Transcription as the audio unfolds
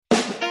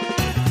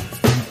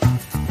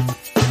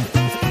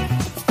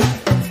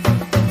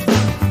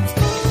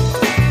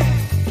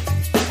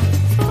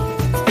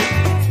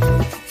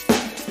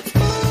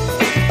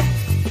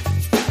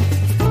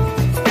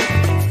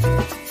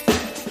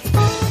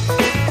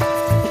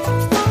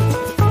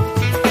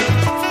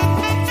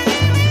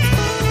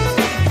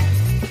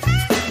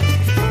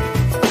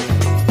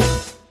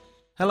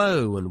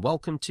Hello and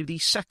welcome to the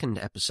second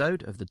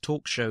episode of the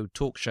Talk Show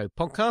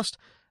podcast,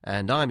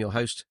 and I'm your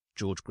host,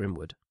 George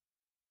Grimwood.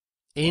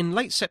 In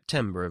late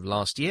September of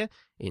last year,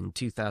 in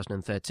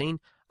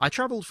 2013, I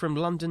travelled from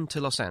London to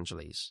Los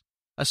Angeles.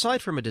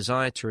 Aside from a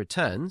desire to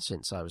return,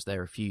 since I was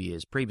there a few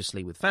years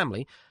previously with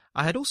family,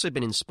 I had also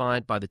been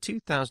inspired by the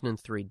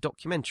 2003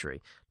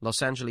 documentary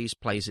Los Angeles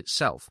Plays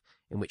Itself,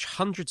 in which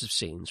hundreds of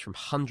scenes from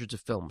hundreds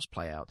of films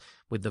play out,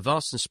 with the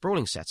vast and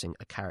sprawling setting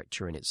a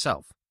character in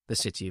itself, the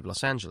city of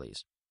Los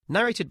Angeles.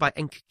 Narrated by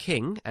Enke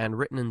King and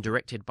written and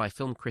directed by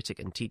film critic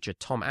and teacher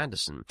Tom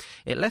Anderson,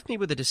 it left me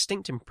with a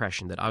distinct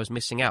impression that I was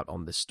missing out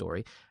on this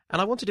story,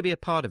 and I wanted to be a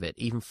part of it,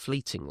 even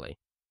fleetingly.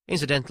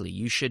 Incidentally,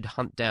 you should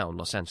hunt down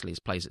Los Angeles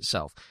Plays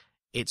Itself.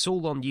 It's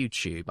all on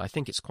YouTube. I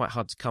think it's quite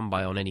hard to come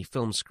by on any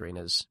film screen,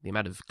 as the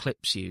amount of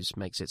clips used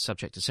makes it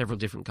subject to several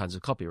different kinds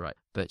of copyright.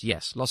 But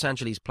yes, Los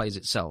Angeles Plays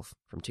Itself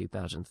from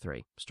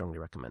 2003. Strongly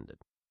recommended.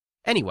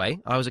 Anyway,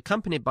 I was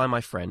accompanied by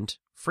my friend,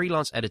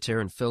 freelance editor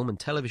and film and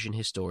television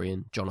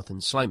historian Jonathan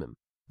Sloman.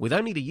 With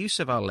only the use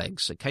of our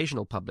legs,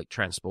 occasional public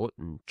transport,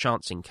 and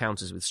chance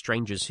encounters with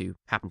strangers who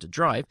happened to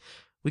drive,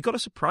 we got a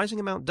surprising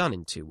amount done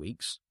in 2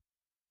 weeks.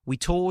 We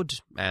toured,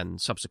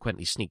 and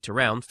subsequently sneaked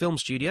around, film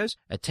studios,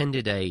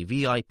 attended a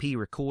VIP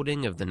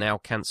recording of the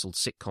now-cancelled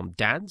sitcom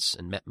Dads,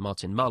 and met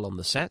Martin Mull on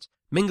the set,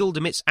 mingled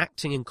amidst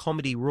acting and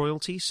comedy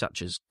royalty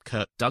such as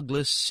Kirk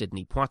Douglas,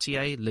 Sidney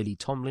Poitier, Lily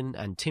Tomlin,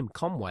 and Tim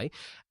Conway,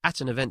 at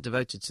an event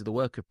devoted to the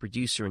work of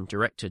producer and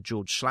director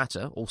George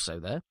Schlatter, also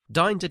there,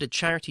 dined at a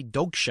charity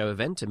dog show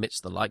event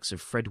amidst the likes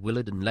of Fred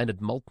Willard and Leonard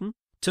Maltin,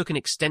 took an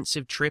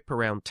extensive trip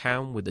around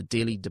town with a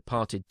dearly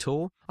departed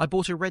tour. I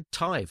bought a red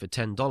tie for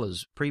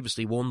 $10,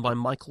 previously worn by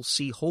Michael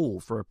C. Hall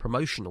for a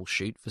promotional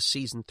shoot for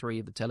Season 3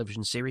 of the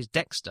television series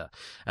Dexter,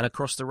 and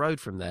across the road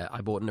from there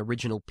I bought an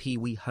original Pee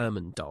Wee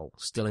Herman doll,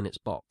 still in its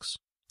box.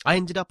 I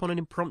ended up on an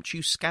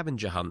impromptu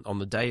scavenger hunt on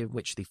the day in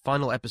which the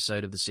final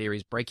episode of the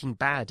series Breaking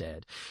Bad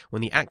aired,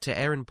 when the actor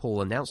Aaron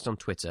Paul announced on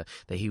Twitter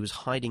that he was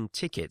hiding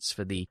tickets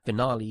for the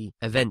finale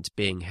event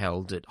being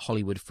held at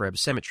Hollywood Forever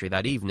Cemetery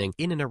that evening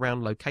in and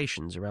around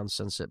locations around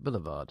Sunset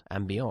Boulevard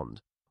and beyond.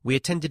 We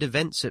attended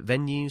events at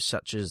venues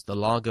such as the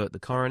Largo at the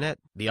Coronet,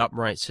 the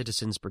Upright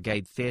Citizens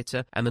Brigade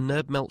Theatre, and the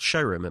Nerd Melt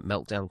showroom at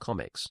Meltdown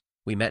Comics.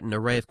 We met an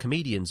array of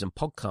comedians and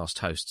podcast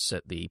hosts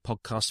at the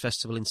Podcast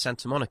Festival in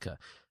Santa Monica.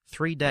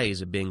 3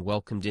 days of being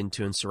welcomed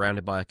into and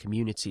surrounded by a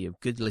community of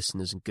good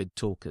listeners and good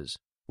talkers.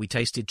 We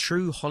tasted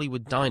true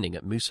Hollywood dining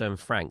at Musso and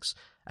Frank's,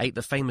 ate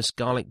the famous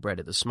garlic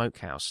bread at the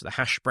Smokehouse, the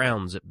hash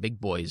browns at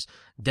Big Boy's,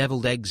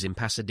 deviled eggs in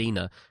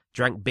Pasadena,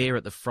 drank beer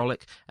at the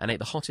Frolic, and ate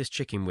the hottest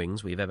chicken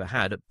wings we've ever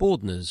had at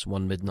Bordner's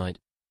one midnight.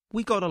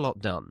 We got a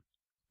lot done.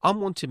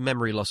 Unwanted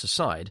memory loss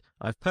aside,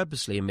 I've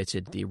purposely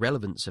omitted the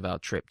relevance of our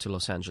trip to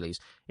Los Angeles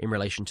in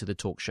relation to the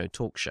talk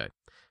show.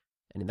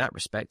 And in that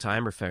respect, I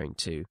am referring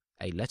to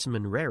a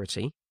Letterman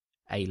rarity,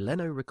 a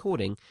Leno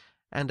recording,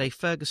 and a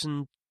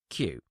Ferguson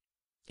cue.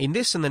 In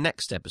this and the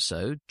next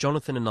episode,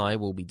 Jonathan and I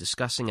will be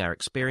discussing our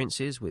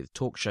experiences with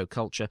talk show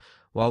culture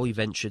while we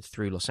ventured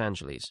through Los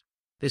Angeles.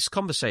 This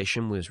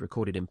conversation was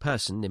recorded in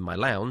person in my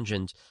lounge,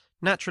 and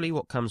naturally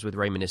what comes with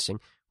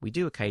reminiscing, we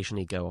do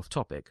occasionally go off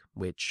topic,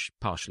 which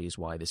partially is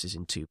why this is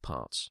in 2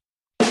 parts.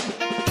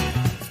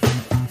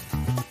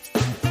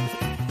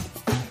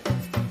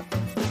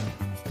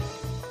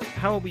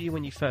 How old were you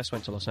when you first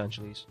went to Los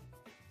Angeles?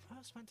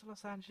 First went to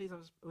Los Angeles,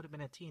 I would have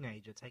been a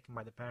teenager taken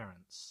by the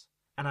parents.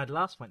 And I'd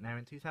last went there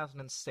in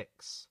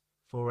 2006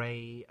 for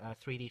a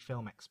 3D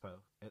film expo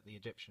at the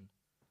Egyptian.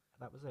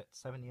 That was it,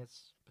 7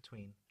 years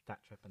between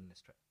that trip and this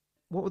trip.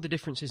 What were the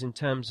differences in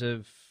terms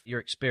of your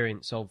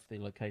experience of the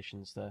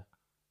locations there?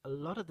 A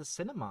lot of the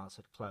cinemas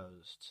had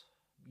closed.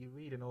 You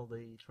read in all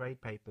the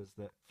trade papers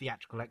that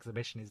theatrical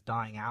exhibition is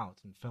dying out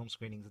and film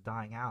screenings are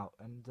dying out,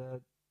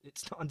 and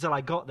it's not until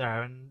I got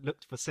there and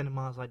looked for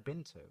cinemas I'd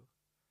been to.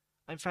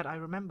 In fact, I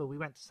remember we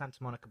went to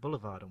Santa Monica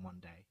Boulevard on one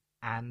day,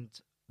 and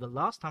the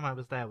last time I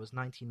was there was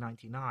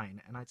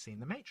 1999, and I'd seen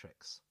The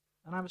Matrix.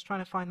 And I was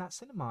trying to find that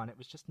cinema, and it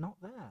was just not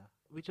there.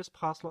 We just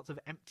passed lots of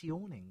empty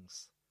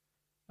awnings.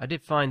 I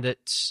did find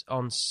that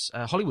on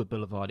Hollywood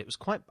Boulevard, it was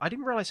quite... I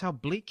didn't realise how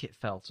bleak it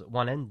felt at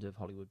one end of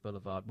Hollywood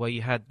Boulevard, where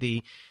you had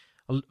the...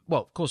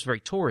 Well, of course, very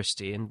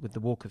touristy, and with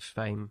the Walk of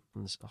Fame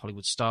and the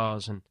Hollywood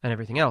stars and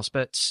everything else.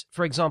 But,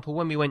 for example,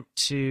 when we went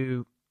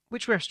to...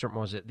 Which restaurant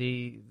was it?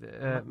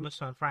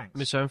 Musso and Frank's.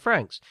 Musso and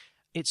Frank's.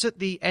 It's at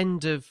the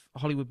end of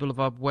Hollywood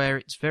Boulevard where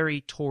it's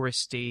very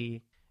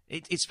touristy.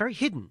 It's very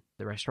hidden,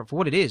 the restaurant, for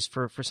what it is,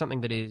 for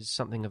something that is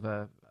something of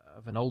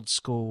an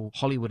old-school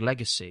Hollywood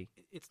legacy.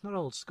 It's not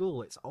old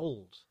school, it's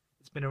old.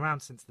 It's been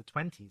around since the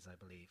 20s, I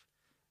believe.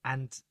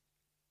 And...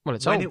 Well,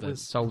 it's old.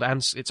 It's old,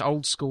 and it's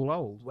old school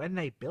old. When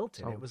they built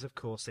it, it was of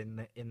course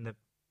in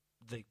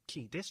the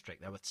key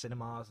district. There were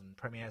cinemas and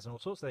premieres and all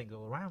sorts of things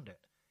all around it.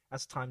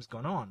 As time's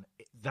gone on,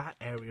 that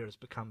area has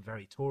become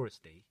very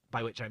touristy.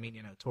 By which I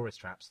mean, tourist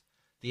traps.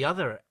 The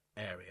other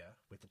area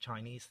with the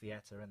Chinese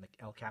theatre and the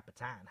El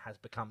Capitan has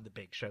become the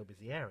big show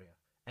busy area,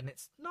 and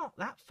it's not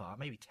that far.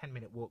 Maybe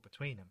 10-minute walk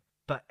between them.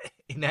 But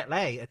in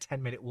LA, a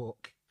 10-minute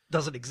walk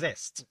doesn't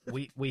exist.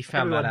 We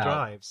found Everyone that out.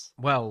 drives.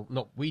 Well,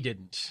 we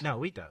didn't. No,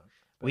 we don't.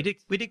 We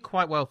did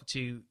quite well for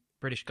two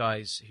British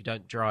guys who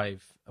don't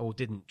drive or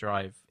didn't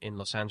drive in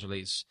Los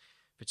Angeles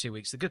for 2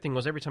 weeks. The good thing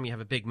was every time you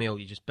have a big meal,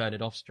 you just burn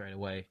it off straight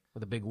away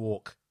with a big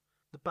walk.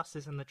 The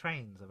buses and the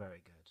trains are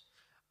very good.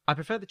 I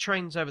prefer the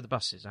trains over the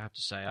buses, I have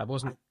to say. I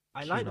wasn't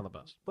I keen like on the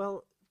bus.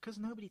 Well, because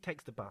nobody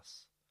takes the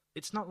bus.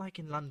 It's not like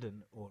in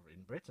London or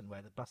in Britain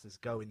where the buses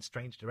go in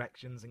strange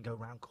directions and go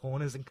round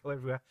corners and go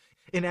everywhere.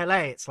 In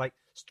LA, it's like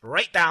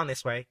straight down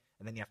this way,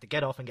 and then you have to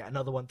get off and get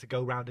another one to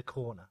go round a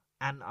corner.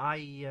 And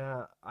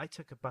I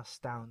took a bus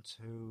down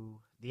to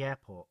the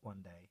airport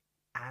one day,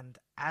 and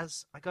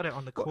as I got it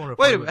on the corner of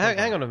Wait, Hollywood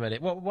hang on a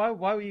minute. Why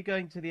were you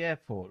going to the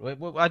airport?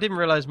 I didn't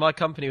realise my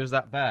company was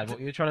that bad. What,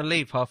 you were trying to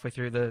leave halfway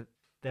through the...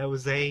 There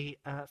was a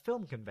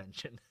film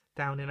convention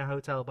down in a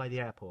hotel by the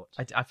airport.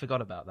 I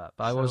forgot about that,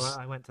 but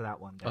I went to that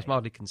one day. I was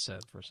mildly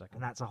concerned for a second.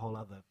 And that's a whole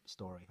other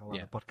story, whole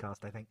other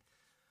podcast, I think.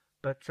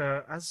 But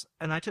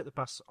I took the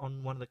bus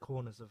on one of the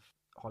corners of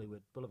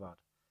Hollywood Boulevard,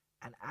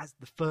 and as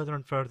the further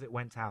and further it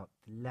went out,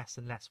 the less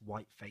and less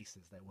white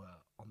faces there were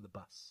on the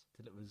bus,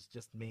 till it was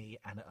just me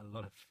and a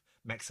lot of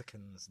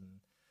Mexicans and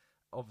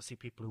obviously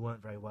people who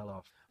weren't very well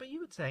off. But you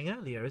were saying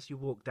earlier, as you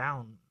walk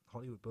down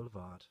Hollywood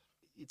Boulevard,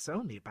 it's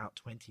only about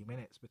 20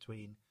 minutes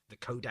between the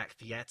Kodak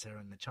Theatre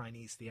and the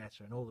Chinese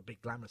Theatre and all the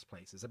big glamorous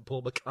places, and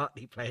Paul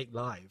McCartney playing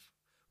live,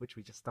 which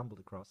we just stumbled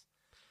across.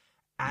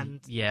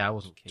 And yeah, I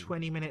wasn't keen.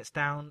 20 minutes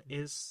down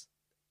is,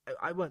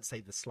 I won't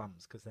say the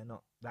slums because they're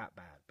not that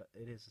bad, but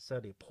it is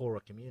certainly a poorer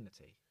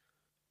community.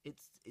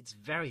 It's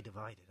very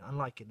divided,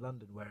 unlike in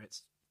London where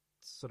it's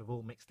sort of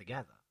all mixed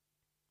together.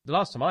 The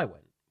last time I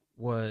went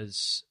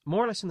was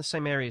more or less in the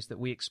same areas that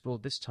we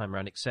explored this time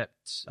around,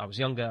 except I was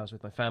younger, I was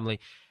with my family,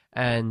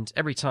 and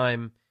every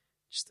time,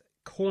 just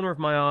a corner of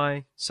my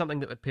eye, something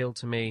that appealed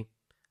to me,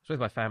 I was with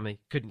my family,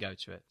 couldn't go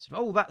to it. So,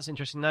 oh, that's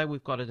interesting. No,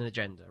 we've got an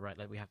agenda. Right,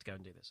 we have to go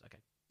and do this. Okay,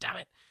 damn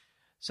it.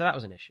 So that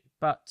was an issue.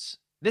 But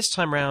this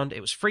time round,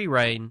 it was free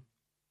reign.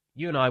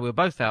 You and I were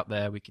both out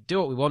there. We could do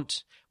what we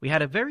want. We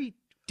had a very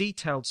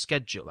detailed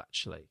schedule,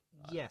 actually.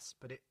 Yes,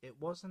 but it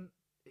wasn't...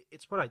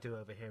 It's what I do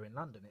over here in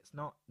London. It's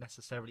not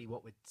necessarily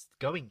what we're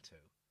going to.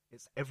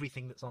 It's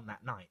everything that's on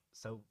that night.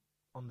 So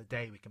on the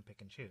day, we can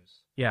pick and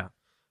choose. Yeah.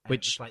 And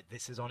Which, it's like,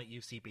 this is on at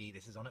UCB,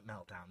 this is on at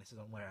Meltdown, this is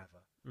on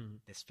wherever.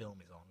 This film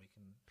is on. We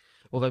can.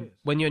 Although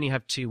when you only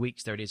have 2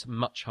 weeks there, it is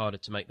much harder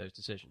to make those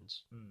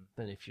decisions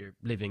than if you're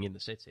living in the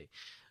city.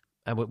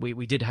 And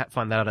we did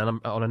find that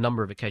out on a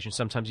number of occasions.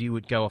 Sometimes you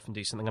would go off and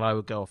do something, and I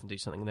would go off and do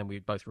something, and then we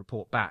would both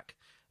report back,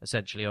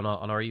 essentially, on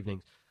our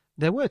evenings.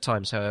 There were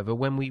times, however,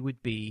 when we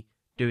would be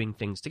doing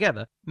things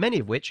together, many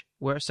of which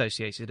were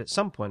associated at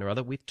some point or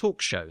other with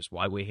talk shows,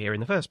 why we're here in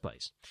the first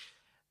place.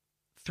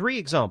 3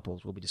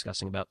 examples we'll be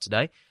discussing about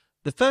today,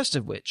 the first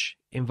of which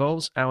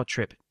involves our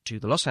trip to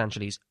the Los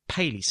Angeles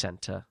Paley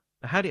Center.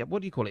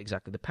 What do you call it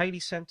exactly? The Paley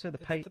Center? The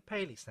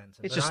Paley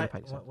Center. It's just the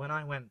Paley Center. When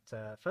I went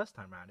first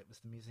time round, it was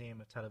the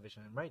Museum of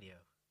Television and Radio.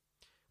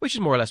 Which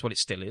is more or less what it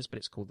still is, but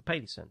it's called the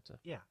Paley Center.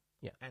 Yeah.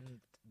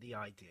 And the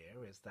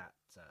idea is that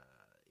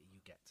you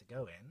get to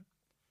go in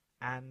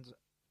and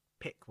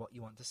pick what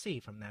you want to see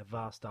from their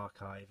vast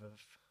archive of,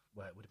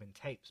 well, it would have been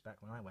tapes back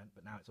when I went,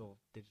 but now it's all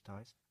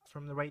digitized,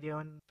 from the radio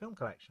and film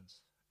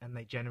collections. And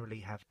they generally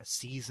have a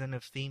season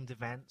of themed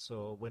events,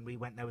 or when we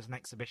went, there was an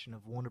exhibition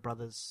of Warner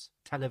Brothers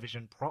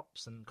television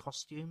props and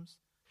costumes.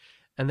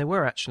 And there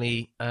were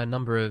actually a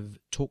number of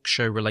talk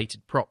show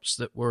related props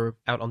that were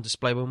out on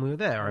display when we were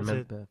there. I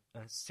remember a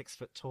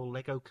 6-foot-tall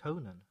Lego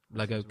Conan.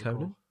 Lego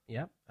Conan,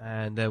 yeah.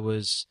 And there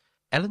was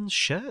Ellen's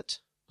shirt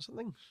or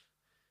something.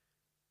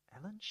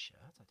 Ellen's shirt?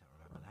 I don't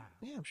remember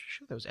that. Yeah, I'm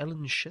sure there was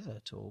Ellen's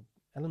shirt or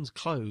Ellen's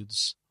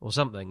clothes or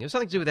something. It was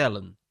something to do with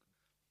Ellen.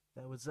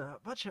 There was a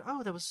bunch of...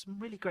 there was some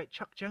really great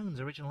Chuck Jones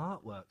original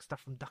artwork,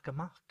 stuff from Duck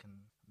Amuck, and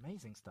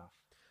amazing stuff.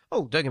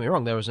 Oh, don't get me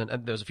wrong, there was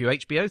a few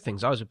HBO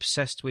things. I was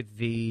obsessed with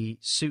the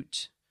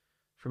suit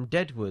from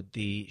Deadwood,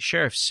 the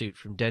sheriff's suit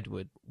from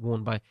Deadwood,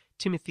 worn by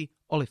Timothy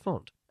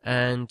Olyphant,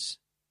 and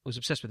was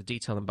obsessed with the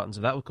detail and buttons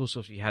of that. Of course,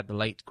 also you had the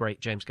late,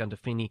 great James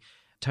Gandolfini,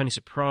 Tony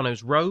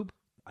Soprano's robe.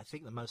 I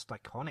think the most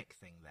iconic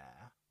thing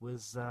there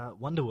was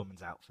Wonder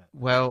Woman's outfit.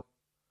 Well,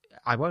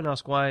 I won't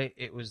ask why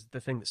it was the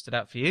thing that stood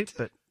out for you,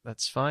 but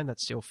that's fine.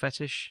 That's your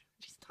fetish.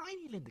 She's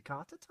tiny, Linda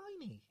Carter,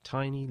 tiny.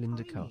 Tiny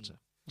Linda Carter.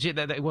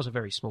 It was a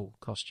very small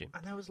costume.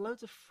 And there was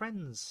loads of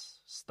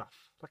Friends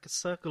stuff, like a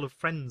circle of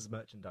Friends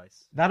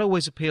merchandise. That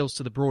always appeals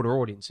to the broader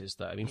audiences,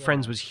 though. I mean,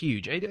 Friends was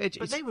huge.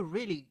 But they were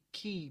really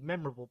key,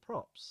 memorable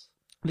props.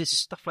 This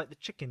stuff like the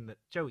chicken that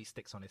Joey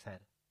sticks on his head.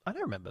 I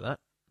don't remember that.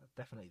 That's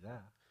definitely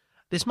there.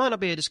 This might not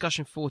be a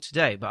discussion for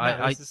today,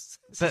 but this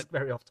is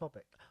very off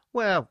topic.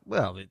 Well,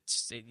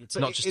 it's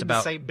not just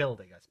about the same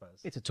building, I suppose.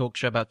 It's a talk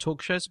show about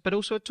talk shows, but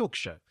also a talk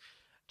show.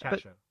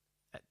 Chat show.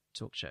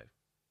 Talk show.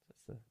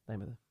 That's the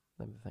name of the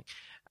thing.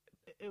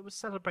 it was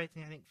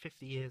celebrating, I think,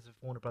 50 years of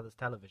Warner Brothers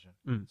Television.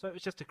 Mm. So it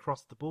was just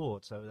across the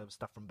board. So there was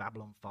stuff from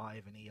Babylon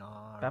 5 and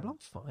ER. Babylon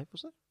 5,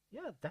 was it?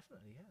 Yeah,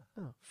 definitely,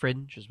 yeah. Oh,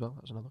 Fringe as well,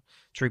 that was another.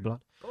 True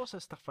Blood. But also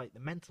stuff like The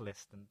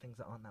Mentalist and things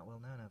that aren't that well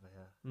known over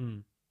here.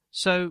 Mm.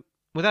 So,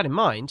 with that in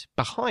mind,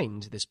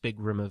 behind this big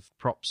room of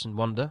props and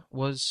wonder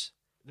was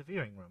The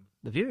viewing room.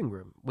 the viewing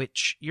room,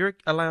 which you're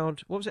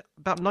allowed, what was it,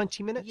 about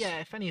 90 minutes? Yeah,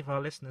 if any of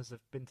our listeners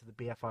have been to the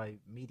BFI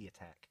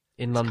Mediatek,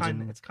 In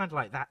London. it's kind of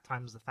like that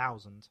times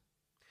 1,000.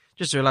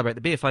 Just to elaborate,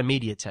 the BFI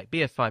Mediatek,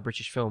 BFI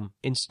British Film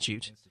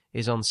Institute,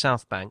 is on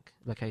South Bank,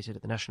 located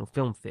at the National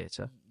Film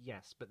Theatre.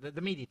 Yes, but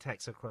the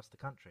Mediateks are across the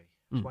country.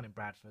 There's Mm. one in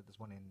Bradford, there's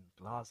one in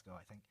Glasgow,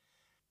 I think.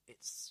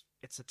 It's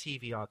a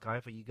TV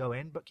archive where you go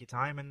in, book your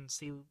time, and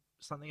see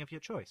something of your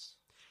choice.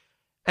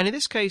 And in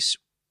this case,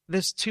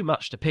 there's too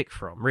much to pick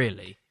from,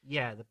 really.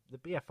 Yeah, the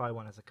BFI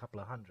one has a couple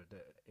of hundred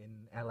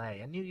in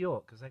LA and New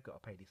York, because they've got a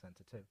Paley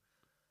Centre too.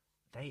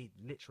 They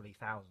literally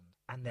thousands,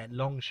 and they're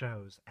long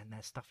shows, and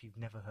they're stuff you've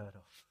never heard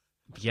of.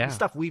 Yeah.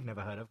 Stuff we've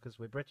never heard of because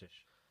we're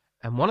British.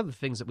 And one of the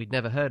things that we'd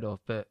never heard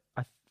of, but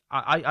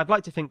I'd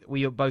like to think that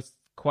we are both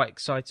quite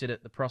excited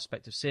at the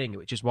prospect of seeing it,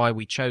 which is why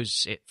we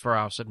chose it for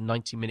our sort of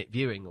 90-minute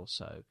viewing or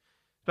so.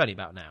 It's only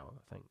about an hour,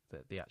 I think,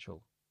 the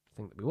actual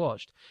thing that we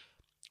watched,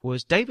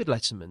 was David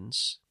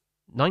Letterman's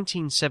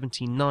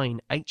 1979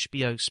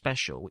 HBO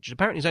special, which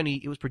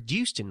apparently it was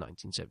produced in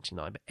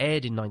 1979, but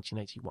aired in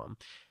 1981,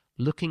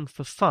 Looking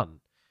for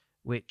Fun,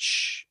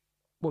 which,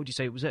 what would you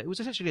say, it was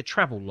essentially a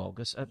travel log,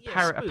 a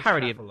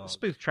parody of a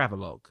spoof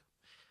travelogue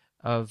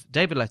of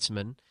David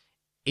Letterman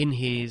in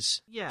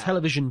his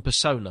television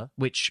persona,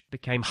 which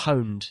became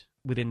honed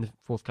within the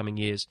forthcoming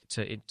years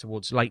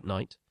towards late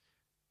night,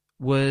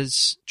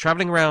 was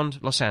traveling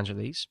around Los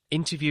Angeles,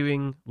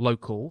 interviewing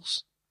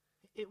locals,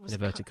 in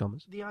inverted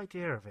commas. The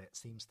idea of it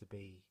seems to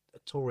be a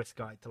tourist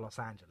guide to Los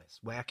Angeles.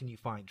 Where can you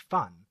find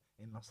fun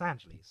in Los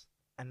Angeles?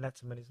 And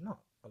Letterman is not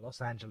a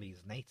Los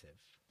Angeles native.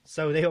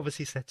 So they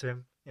obviously said to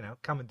him,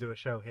 come and do a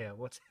show here.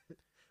 What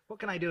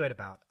can I do it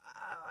about?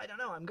 I don't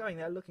know. I'm going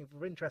there looking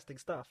for interesting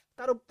stuff.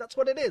 That's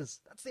what it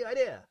is. That's the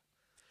idea.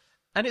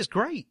 And it's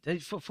great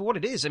for what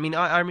it is. I mean,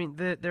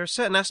 there are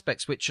certain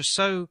aspects which are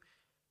so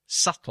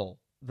subtle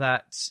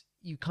that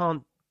you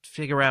can't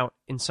figure out,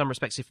 in some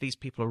respects, if these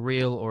people are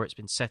real or it's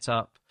been set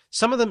up.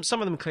 Some of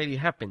them clearly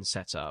have been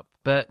set up,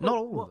 but not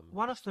all of them.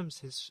 One of them's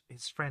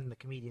his friend, the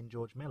comedian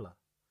George Miller.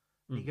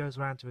 He goes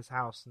around to his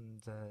house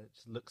and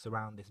just looks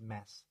around this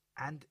mess.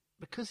 And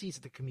because he's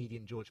the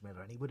comedian George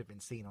Miller, and he would have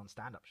been seen on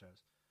stand-up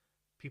shows,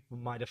 people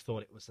might have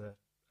thought it was a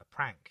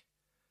prank.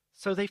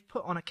 So they've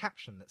put on a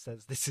caption that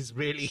says, "This is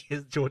really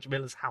George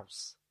Miller's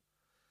house."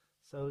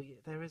 So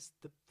there is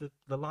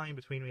the line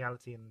between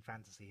reality and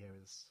fantasy here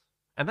is...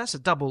 And that's a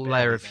double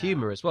layer of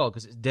humour as well,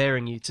 because it's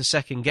daring you to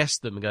second-guess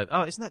them and go,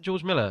 "Oh, isn't that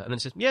George Miller?" And then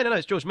it says, "Yeah, no,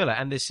 it's George Miller,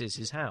 and this is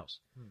his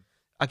house."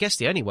 I guess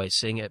the only way of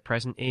seeing it at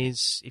present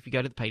is if you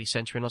go to the Paley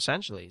Centre in Los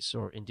Angeles,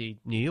 or indeed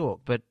New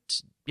York. But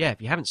yeah, if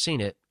you haven't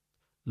seen it,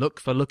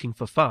 Looking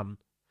for Fun.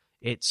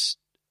 It's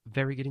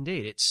very good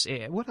indeed.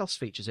 What else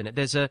features in it?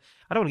 I don't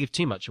want to give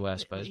too much away, I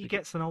suppose. He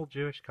gets an old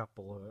Jewish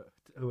couple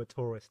who are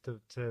tourists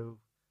to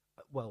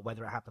well,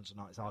 whether it happens or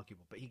not is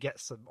arguable, but he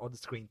gets them on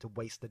screen to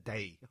waste a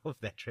day of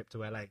their trip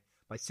to LA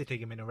by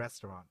sitting him in a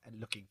restaurant and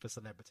looking for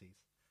celebrities.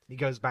 He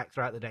goes back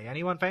throughout the day.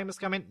 Anyone famous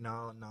come in?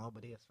 No,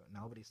 nobody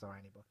saw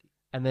anybody.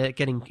 And they're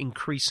getting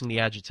increasingly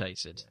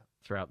agitated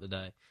throughout the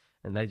day.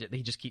 And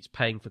he just keeps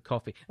paying for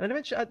coffee. And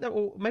eventually,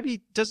 or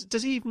maybe does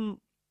he even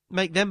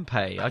make them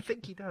pay? I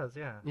think he does,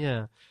 yeah.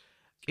 Yeah.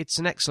 It's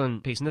an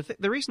excellent piece. And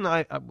the reason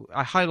I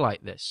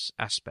highlight this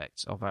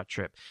aspect of our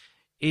trip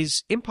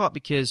is in part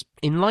because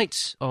in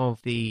light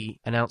of the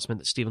announcement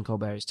that Stephen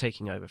Colbert is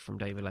taking over from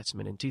David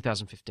Letterman in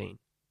 2015,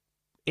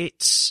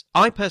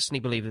 I personally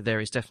believe that there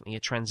is definitely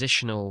a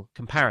transitional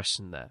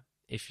comparison there.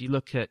 If you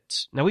look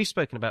at... Now, we've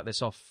spoken about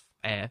this off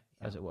air,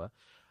 as it were.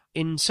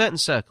 In certain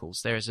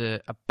circles, there is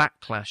a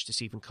backlash to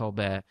Stephen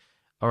Colbert,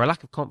 or a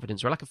lack of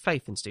confidence, or a lack of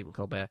faith in Stephen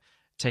Colbert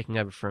taking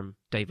over from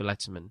David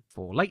Letterman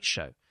for Late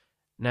Show.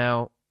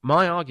 Now,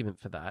 my argument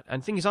for that,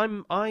 and the thing is,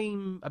 I'm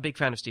a big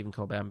fan of Stephen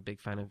Colbert, I'm a big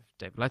fan of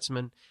David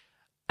Letterman,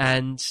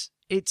 and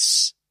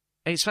it's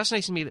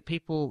fascinating to me that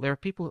there are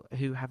people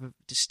who have a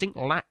distinct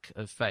lack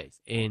of faith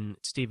in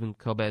Stephen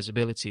Colbert's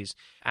abilities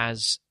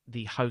as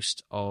the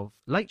host of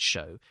Late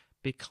Show,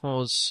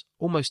 because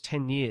almost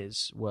 10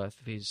 years worth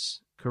of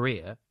his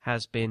career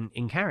has been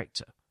in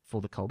character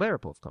for the Colbert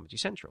Report for Comedy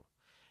Central.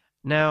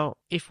 Now,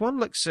 if one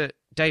looks at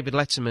David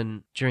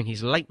Letterman during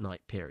his late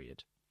night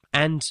period,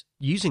 and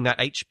using that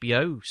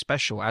HBO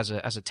special as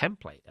a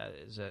template,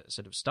 as a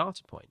sort of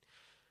starter point,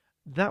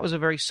 that was a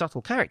very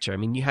subtle character. I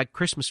mean, you had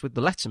Christmas with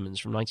the Lettermans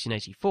from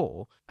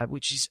 1984,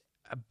 which is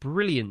a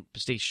brilliant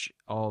pastiche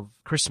of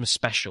Christmas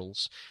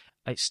specials.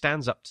 It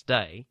stands up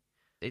today.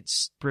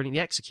 It's brilliantly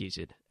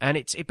executed, and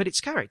it's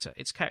character.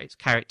 It's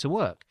character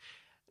work.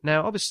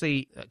 Now,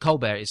 obviously,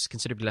 Colbert is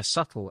considerably less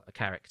subtle a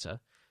character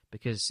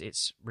because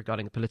it's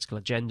regarding a political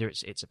agenda.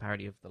 It's a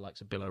parody of the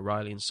likes of Bill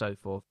O'Reilly and so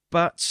forth.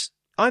 But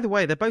Either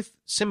way, they're both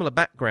similar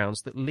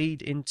backgrounds that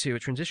lead into a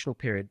transitional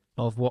period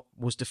of what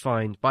was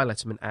defined by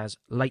Letterman as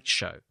late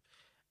show.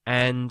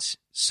 And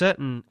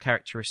certain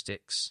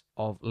characteristics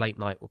of late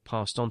night were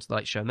passed on to the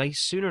late show, and they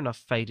sooner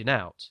enough faded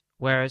out.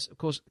 Whereas, of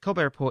course,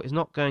 Colbert Report is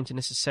not going to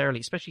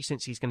necessarily, especially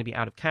since he's going to be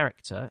out of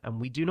character, and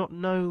we do not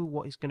know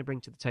what he's going to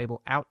bring to the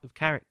table out of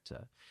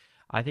character.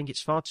 I think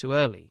it's far too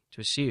early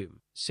to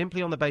assume,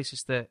 simply on the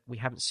basis that we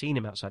haven't seen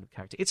him outside of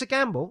character. It's a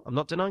gamble. I'm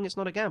not denying it's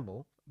not a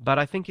gamble, but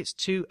I think it's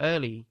too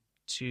early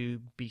to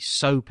be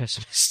so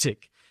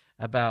pessimistic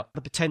about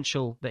the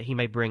potential that he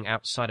may bring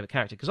outside of a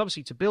character. Because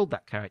obviously to build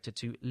that character,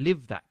 to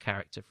live that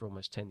character for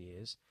almost 10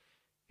 years,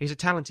 he's a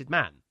talented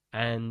man,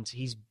 and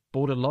he's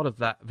brought a lot of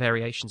that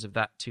variations of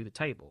that to the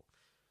table.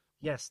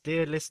 Yes,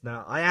 dear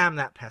listener, I am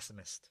that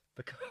pessimist,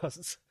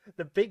 because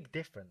the big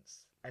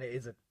difference, and it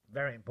is a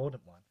very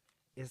important one,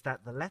 is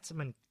that the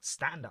Letterman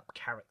stand-up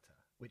character,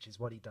 which is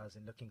what he does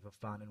in Looking for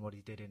Fun and what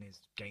he did in his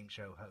game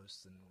show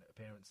hosts and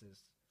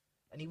appearances,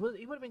 and he would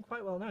have been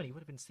quite well known. He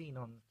would have been seen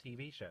on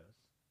TV shows.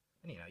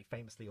 And, he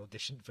famously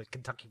auditioned for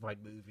Kentucky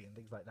Fried Movie and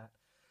things like that.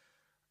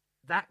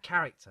 That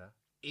character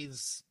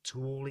is,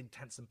 to all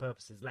intents and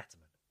purposes,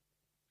 Letterman,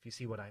 if you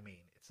see what I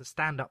mean. It's a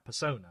stand-up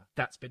persona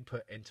that's been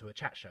put into a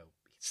chat show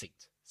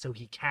seat. So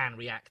he can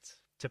react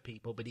to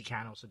people, but he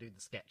can also do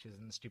the sketches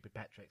and the stupid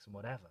pet tricks and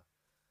whatever.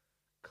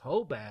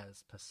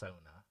 Colbert's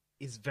persona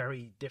is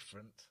very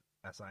different,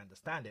 as I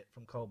understand it,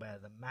 from Colbert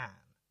the man.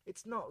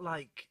 It's not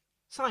like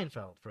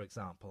Seinfeld, for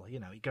example.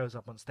 He goes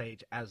up on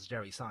stage as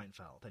Jerry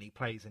Seinfeld, and he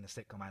plays in a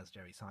sitcom as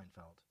Jerry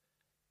Seinfeld.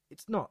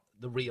 It's not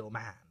the real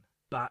man,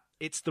 but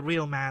it's the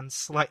real man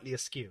slightly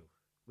askew,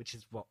 which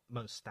is what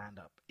most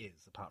stand-up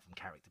is, apart from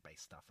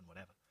character-based stuff and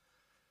whatever.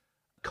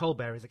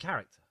 Colbert is a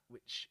character,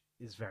 which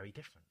is very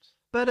different.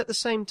 But at the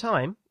same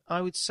time,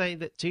 I would say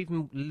that to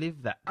even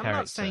live that character... I'm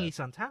not saying he's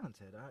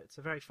untalented. It's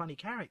a very funny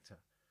character.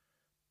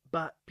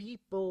 But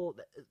people,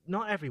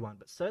 not everyone,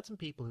 but certain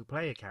people who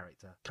play a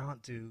character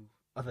can't do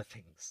other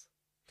things.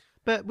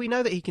 But we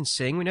know that he can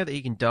sing, we know that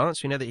he can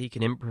dance, we know that he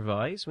can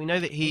improvise, we know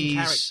that he's... In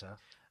character.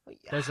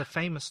 There's a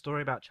famous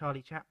story about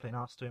Charlie Chaplin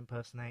asked to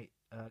impersonate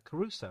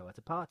Caruso at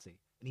a party,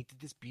 and he did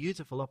this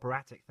beautiful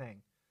operatic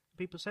thing.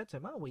 People said to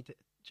him,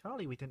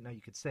 Charlie, we didn't know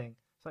you could sing.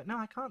 It's like, no,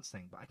 I can't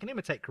sing, but I can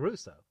imitate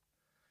Caruso.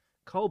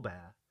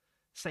 Colbert,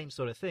 same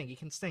sort of thing. He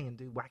can sing and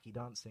do wacky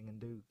dancing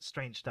and do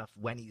strange stuff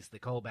when he's the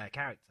Colbert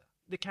character.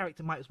 The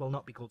character might as well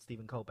not be called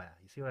Stephen Colbert.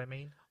 You see what I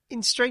mean?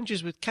 In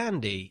Strangers with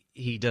Candy,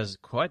 he does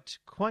quite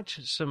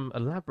some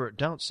elaborate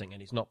dancing,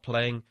 and he's not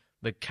playing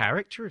the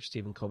character of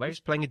Stephen Colbert. He's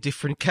playing a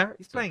different character.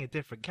 He's playing a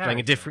different character. Playing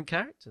a different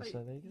character.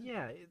 So there you go.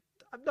 Yeah,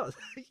 I'm not.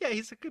 Yeah,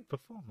 he's a good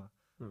performer.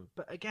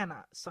 But again,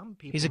 some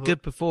people. He's a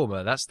good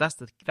performer. That's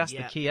the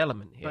key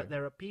element here. But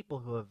there are people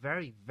who are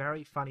very,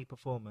 very funny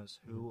performers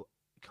who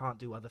can't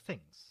do other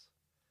things.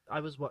 I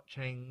was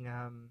watching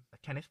a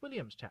Kenneth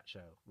Williams chat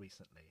show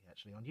recently,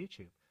 actually on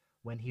YouTube,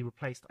 when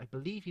I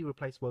believe he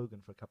replaced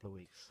Wogan for a couple of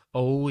weeks.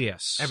 Oh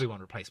yes,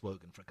 everyone replaced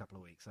Wogan for a couple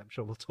of weeks. I'm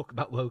sure we'll talk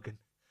about Wogan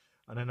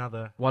on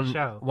another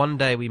show. One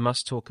day we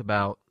must talk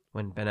about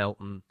when Ben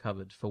Elton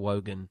covered for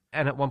Wogan,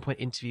 and at one point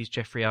interviews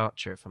Jeffrey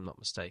Archer, if I'm not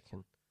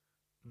mistaken.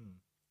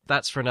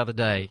 That's for another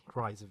day.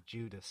 Cries of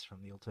Judas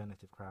from the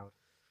alternative crowd.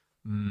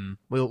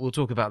 We'll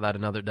talk about that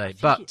another day.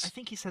 I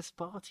think he says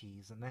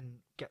farties and then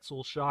gets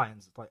all shy and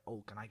is like,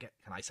 "Oh, can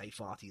I say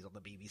farties on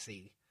the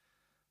BBC?"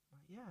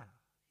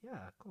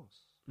 Yeah, of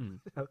course.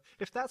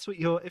 If that's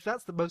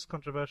the most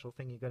controversial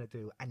thing you're going to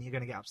do, and you're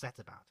going to get upset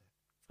about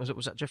it.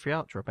 Was that Jeffrey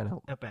Archer or Ben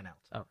Elton? Ben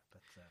Elton. Oh,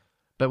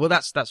 but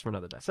that's for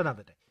another day. It's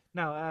another day.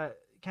 Now,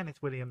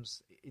 Kenneth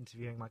Williams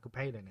interviewing Michael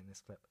Palin in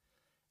this clip,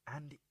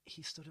 and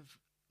he's sort of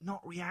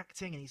not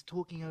reacting, and he's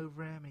talking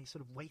over him, and he's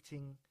sort of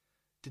waiting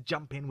to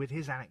jump in with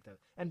his anecdote.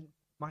 And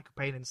Michael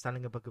Palin's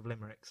telling a book of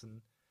limericks,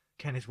 and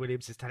Kenneth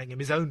Williams is telling him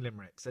his own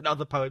limericks and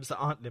other poems that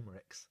aren't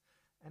limericks.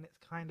 And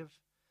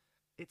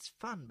it's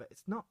fun, but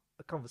it's not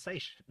a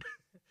conversation.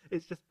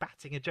 It's just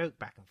batting a joke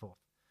back and forth.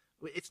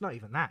 It's not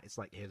even that. It's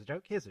like, here's a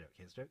joke, here's a joke,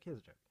 here's a joke, here's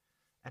a joke.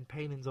 And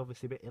Palin's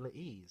obviously a bit ill at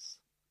ease.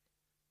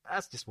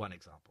 That's just one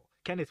example.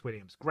 Kenneth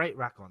Williams, great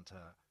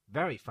raconteur,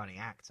 very funny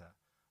actor.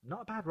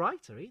 Not a bad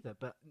writer either,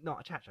 but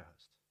not a chat show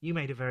host. You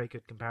made a very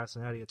good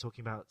comparison earlier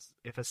talking about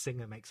if a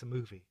singer makes a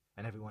movie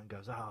and everyone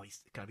goes, oh,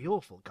 he's going to be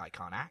awful. Guy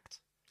can't act.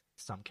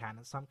 Some can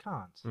and some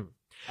can't.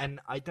 And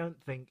I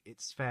don't think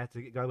it's fair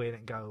to go in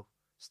and go,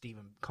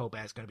 Stephen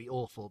Colbert's going to be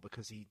awful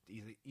because he's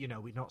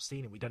we've not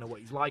seen him. We don't know what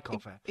he's like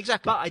off air.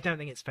 Exactly. But I don't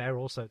think it's fair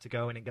also to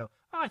go in and go,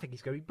 oh, I think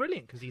he's going to be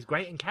brilliant because he's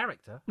great in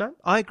character. No,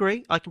 I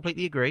agree. I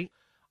completely agree.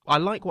 I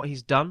like what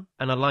he's done,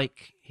 and I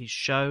like his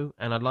show,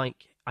 and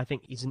I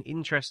think he's an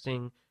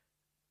interesting,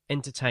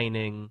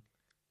 entertaining,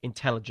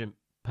 intelligent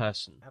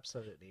person.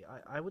 Absolutely.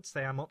 I would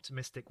say I'm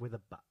optimistic with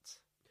a but.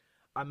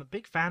 I'm a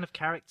big fan of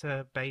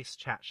character-based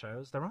chat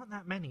shows. There aren't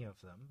that many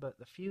of them, but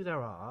the few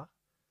there are,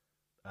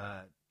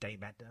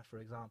 Dame Edna, for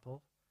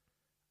example.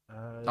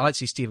 I like to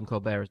see Stephen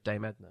Colbert as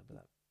Dame Edna.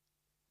 But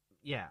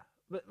yeah,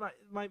 but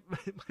my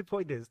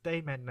point is,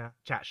 Dame Edna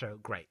chat show,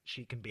 great.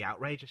 She can be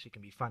outrageous, she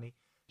can be funny,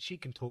 she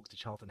can talk to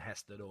Charlton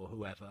Heston or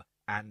whoever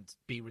and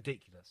be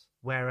ridiculous.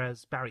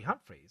 Whereas Barry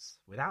Humphries,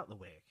 without the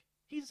wig,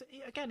 he's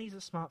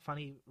a smart,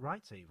 funny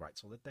writer. He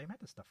writes all the Dame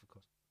Edna stuff, of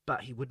course.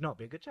 But he would not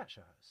be a good chat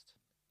show host.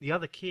 The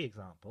other key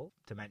example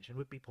to mention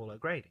would be Paul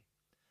O'Grady.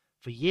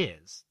 For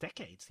years,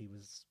 decades, he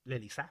was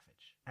Lily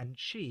Savage. And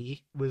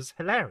she was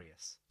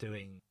hilarious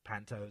doing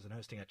pantos and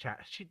hosting a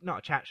chat. Not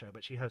a chat show,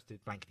 but she hosted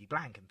Blankety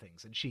Blank and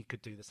things. And she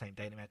could do the same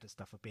Dame Edna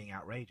stuff of being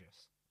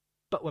outrageous.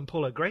 But when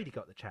Paul O'Grady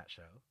got the chat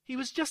show, he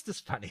was just as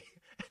funny.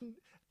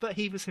 But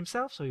he was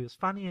himself, so he was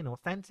funny and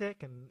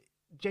authentic and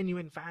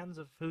genuine fans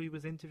of who he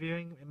was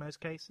interviewing in most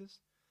cases.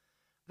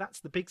 That's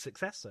the big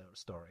success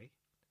story.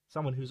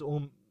 Someone who's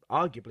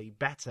arguably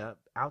better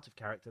out of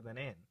character than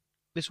in.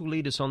 This will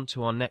lead us on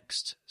to our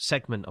next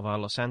segment of our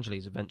Los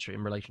Angeles adventure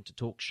in relation to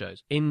talk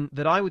shows. In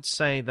that I would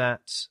say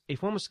that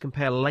if one was to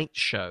compare Late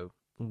Show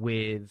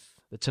with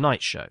The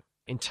Tonight Show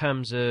in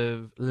terms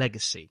of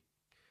legacy,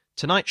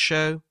 Tonight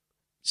Show,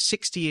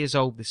 60 years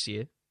old this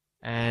year,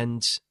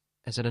 and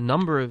has had a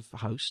number of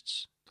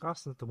hosts.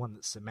 Carson's the one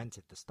that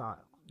cemented the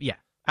style. Yeah,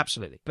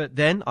 absolutely. But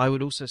then I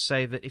would also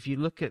say that if you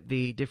look at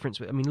the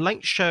difference,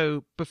 Late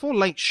Show, before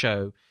Late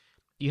Show,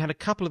 you had a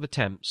couple of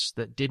attempts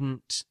that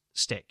didn't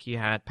stick. You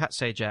had Pat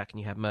Sajak and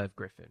you had Merv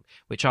Griffin,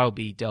 which I'll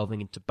be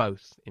delving into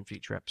both in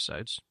future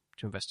episodes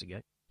to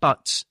investigate.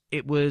 But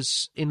it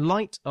was in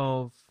light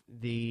of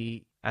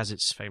the, as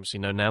it's famously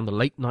known now, the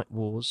Late Night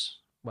Wars.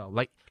 Well,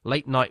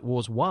 Late Night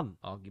Wars 1,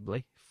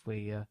 arguably, if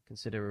we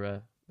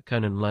consider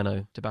Conan and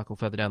Leno debacle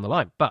further down the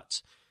line.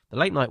 But the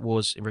Late Night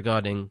Wars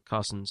regarding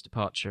Carson's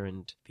departure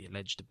and the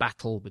alleged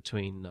battle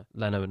between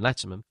Leno and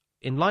Letterman.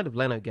 In light of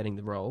Leno getting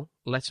the role,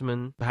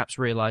 Letterman perhaps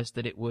realised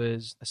that it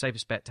was a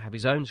safest bet to have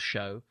his own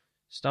show,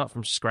 start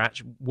from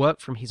scratch, work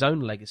from his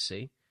own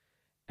legacy,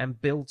 and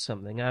build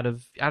something out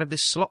of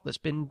this slot that's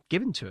been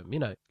given to him. You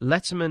know,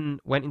 Letterman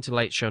went into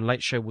Late Show, and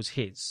Late Show was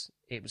his.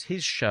 It was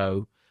his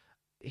show.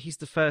 He's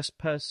the first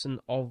person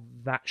of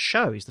that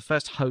show. He's the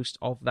first host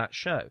of that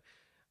show.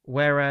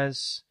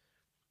 Whereas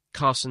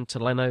Carson to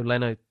Leno,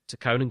 Leno to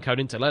Conan,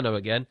 Conan to Leno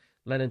again,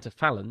 Lennon to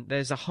Fallon,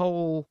 there's a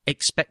whole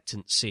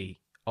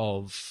expectancy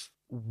of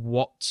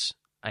what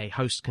a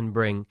host can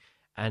bring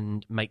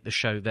and make the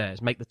show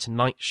theirs, make the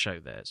Tonight Show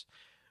theirs.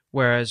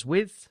 Whereas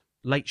with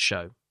Late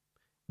Show,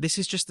 this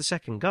is just the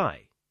second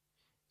guy.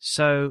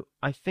 So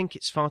I think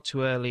it's far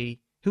too early.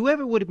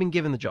 Whoever would have been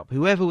given the job,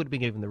 whoever would have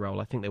been given the role,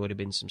 I think there would have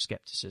been some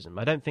skepticism.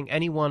 I don't think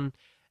anyone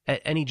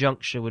at any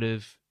juncture would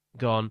have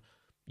gone,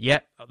 yeah,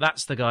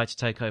 that's the guy to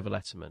take over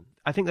Letterman.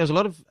 I think there was a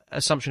lot of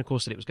assumption, of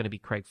course, that it was going to be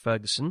Craig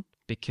Ferguson,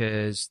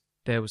 because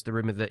there was the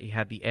rumour that he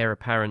had the heir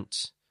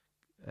apparent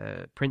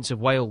Prince of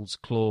Wales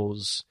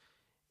clause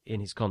in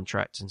his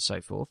contract and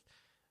so forth.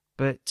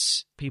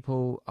 But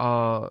people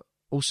are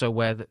also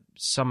aware that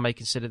some may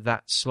consider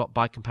that slot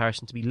by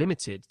comparison to be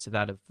limited to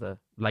that of the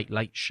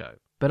Late Show.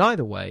 But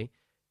either way,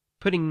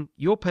 putting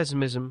your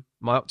pessimism,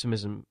 my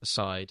optimism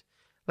aside,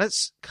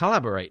 let's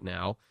collaborate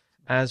now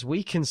as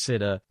we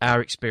consider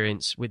our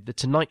experience with The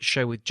Tonight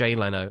Show with Jay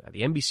Leno at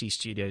the NBC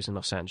studios in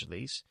Los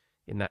Angeles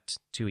in that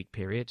 2-week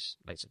period,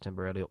 late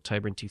September, early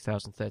October in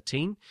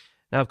 2013.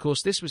 Now, of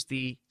course, this was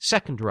the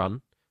second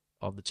run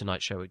of The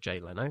Tonight Show with Jay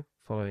Leno,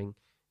 following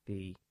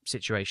the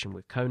situation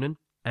with Conan.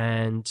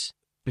 And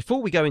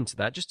before we go into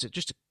that, just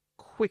a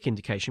quick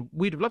indication,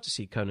 we'd have loved to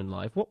see Conan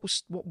live.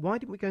 Why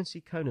didn't we go and see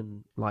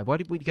Conan live? Why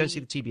did we go and see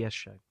the TBS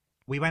show?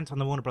 We went on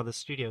the Warner Brothers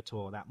studio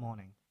tour that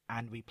morning,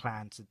 and we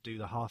planned to do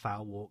the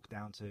half-hour walk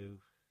down to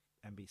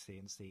NBC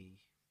and see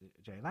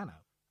Jay Leno.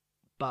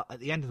 But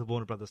at the end of the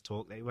Warner Brothers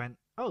talk, they went,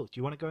 oh, do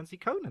you want to go and see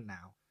Conan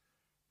now?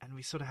 And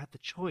we sort of had the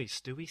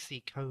choice. Do we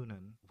see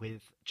Conan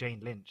with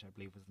Jane Lynch, I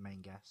believe was the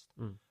main guest?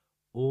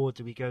 Or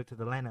do we go to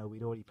the Leno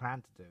we'd already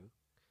planned to do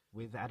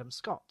with Adam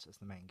Scott as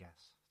the main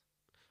guest?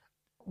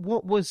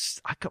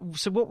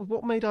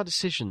 What made our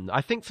decision? I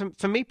think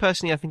for me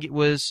personally, I think it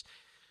was,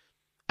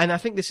 and I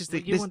think this is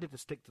the... You wanted to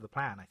stick to the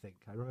plan, I think.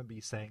 I remember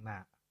you saying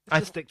that.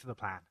 Let's just stick to the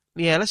plan.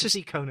 Yeah, let's just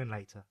see Conan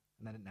later.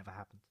 And then it never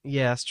happened.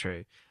 Yeah, that's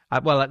true.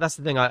 Well, that's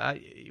the thing.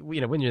 When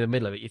you're in the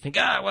middle of it, you think,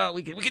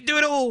 we can do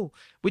it all,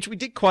 which we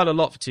did quite a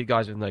lot for Two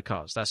Guys with No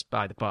Cars. That's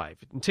by the by.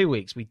 In 2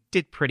 weeks, we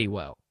did pretty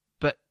well.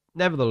 But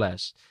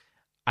nevertheless,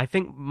 I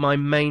think my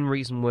main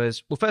reason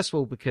was, well, first of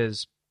all,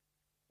 because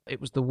it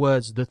was the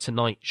words "The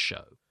Tonight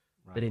Show"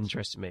 that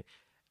interested me,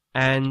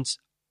 and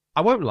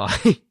I won't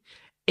lie,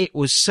 it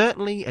was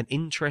certainly an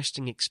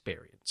interesting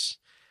experience,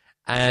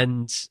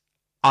 and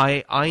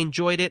I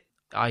enjoyed it.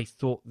 I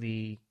thought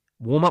the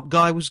warm-up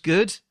guy was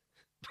good.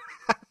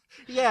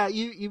 Yeah,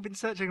 you've been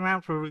searching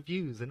around for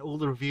reviews, and all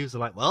the reviews are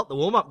like, well, the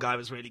warm-up guy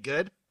was really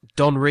good.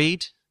 Don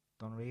Reed.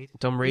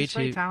 He's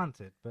very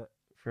talented, but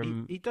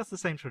he does the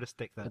same sort of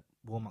stick that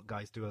warm-up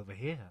guys do over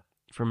here.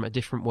 From A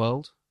Different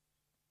World.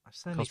 I've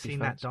certainly seen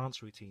that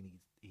dance routine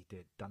he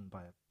did, done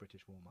by a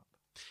British warm-up.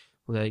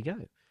 Well, there you go.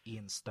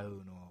 Ian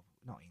Stone, or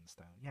not Ian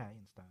Stone. Yeah,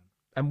 Ian Stone.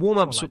 And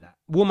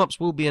warm-ups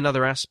will be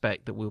another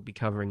aspect that we'll be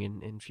covering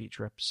in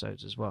future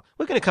episodes as well.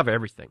 We're going to cover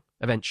everything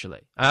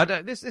eventually.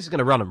 This is going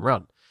to run and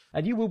run.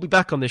 And you will be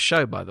back on this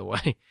show, by the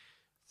way.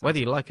 whether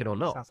you like it or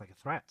not. Sounds like a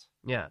threat.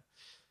 Yeah.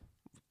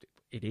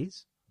 It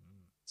is.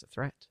 It's a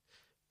threat.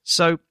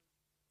 So,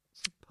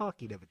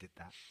 Parky never did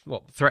that.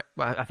 what, threat?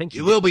 Well, I think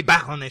You will be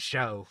back on this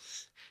show.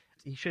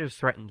 he should have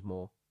threatened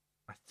more.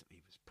 He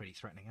was pretty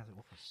threatening, as it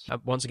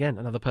was. Once again,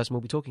 another person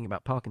we'll be talking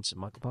about, Parkinson,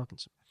 Michael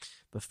Parkinson.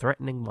 The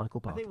threatening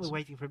Michael I Parkinson. think we're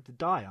waiting for him to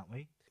die, aren't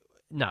we?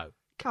 No.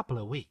 Couple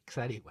of weeks,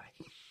 anyway.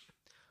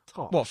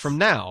 Tops. What, from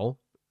now?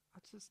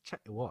 I'll just check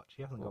your watch.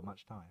 He hasn't got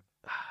much time.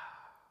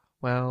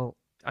 Well,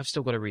 I've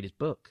still got to read his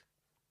book.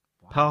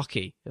 Wow.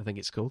 Parky, I think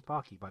it's called.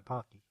 Parky by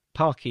Parky.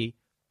 Parky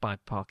by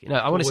Parky. No,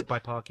 I want to say Forward by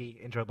Parky.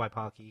 Intro by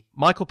Parky.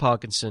 Michael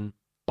Parkinson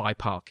by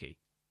Parky.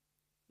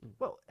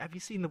 Well, have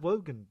you seen the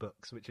Wogan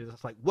books, which is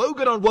just like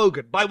Wogan on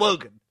Wogan by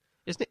Wogan?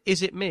 Isn't it?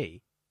 Is It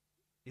Me?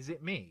 Is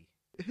it me?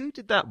 Who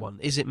did that one?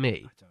 Is It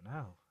Me? I don't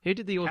know. Who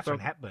did the author? Catherine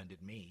Hepburn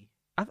did me.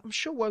 I'm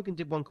sure Wogan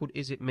did one called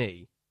Is It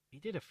Me? He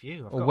did a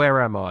few. Or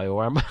Where Am I?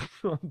 Or am I?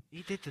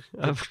 He did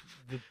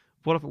the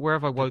Where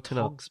have I woken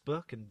up? Togs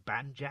book and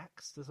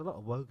Banjax. There's a lot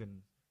of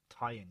Wogan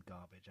tie-in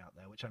garbage out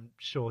there, which I'm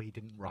sure he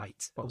didn't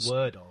write a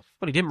word of.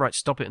 Well, he didn't write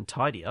Stop It and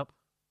Tidy Up.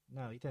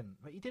 No, he didn't.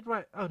 But he did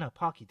write. Oh no,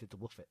 Parky did the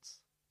Woofits,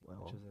 Well,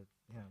 which was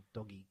a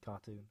doggy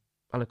cartoon.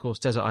 and of course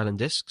Desert Island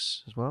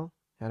Discs as well.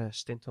 Had a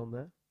stint on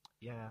there.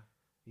 Yeah,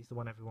 he's the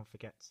one everyone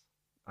forgets.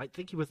 I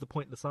think he was the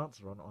pointless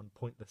answer on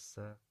pointless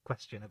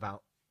question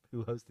about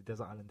who hosted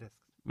Desert Island Discs.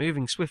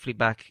 Moving swiftly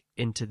back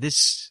into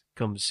this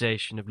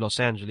conversation of Los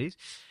Angeles,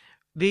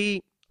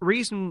 the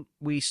reason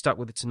we stuck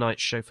with the Tonight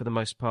Show for the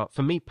most part,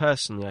 for me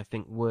personally, I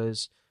think,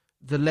 was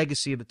the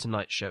legacy of the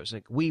Tonight Show. It's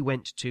like we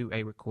went to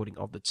a recording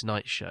of the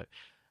Tonight Show.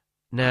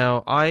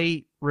 Now,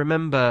 I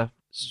remember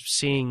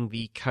seeing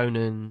the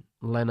Conan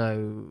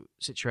Leno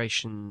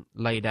situation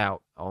laid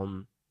out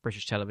on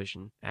British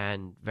television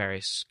and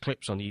various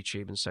clips on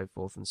YouTube and so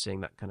forth, and seeing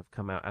that kind of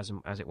come out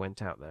as it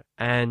went out there.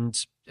 And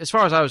as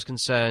far as I was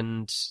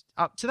concerned,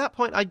 up to that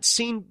point, I'd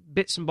seen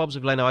bits and bobs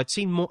of Leno. I'd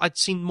seen more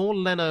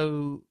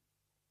Leno.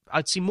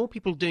 I'd seen more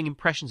people doing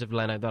impressions of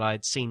Leno than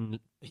I'd seen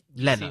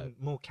Leno. You've seen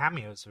more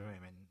cameos from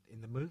him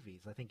in the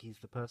movies. I think he's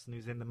the person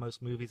who's in the most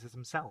movies as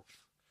himself.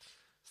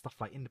 Stuff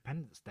like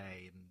Independence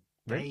Day and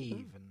Really?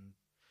 Dave and.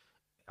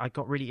 I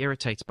got really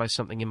irritated by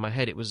something in my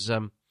head. It was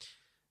a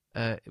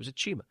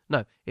tumor.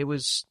 No, it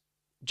was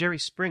Jerry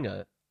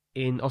Springer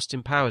in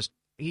Austin Powers.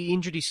 He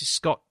introduces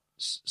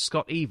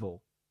Scott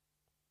Evil,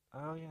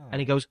 Oh yeah. and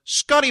he goes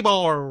Scotty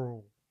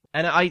boy,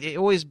 and I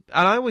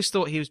always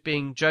thought he was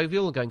being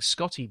jovial, going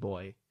Scotty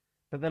boy,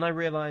 but then I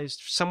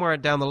realised somewhere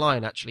down the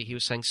line actually he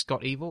was saying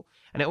Scott Evil,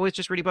 and it always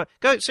just really go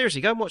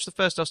and watch the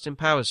first Austin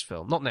Powers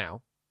film. Not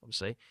now,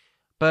 obviously.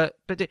 But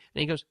and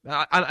he goes.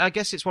 I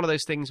guess it's one of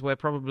those things where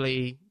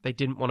probably they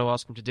didn't want to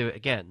ask him to do it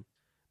again,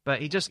 but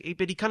he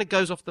kind of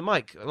goes off the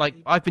mic like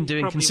I've been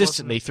doing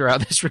consistently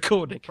throughout this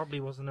recording.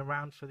 Probably wasn't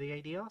around for the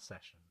ADR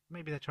session.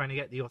 Maybe they're trying to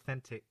get the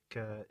authentic,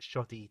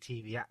 shoddy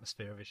TV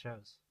atmosphere of his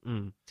shows.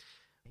 Mm.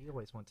 He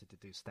always wanted to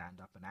do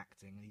stand-up and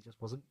acting, and he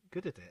just wasn't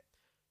good at it.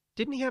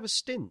 Didn't he have a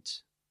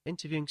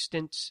interviewing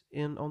stint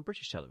on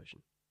British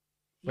television,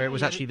 where Yeah, it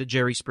was he actually the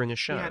Jerry Springer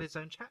show? He had his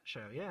own chat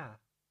show, yeah.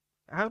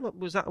 How long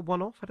was that a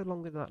one-off? How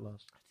long did that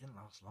last? It didn't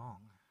last long.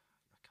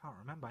 I can't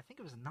remember. I think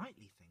it was a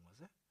nightly thing,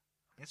 was it?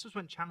 This was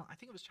when I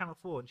think it was Channel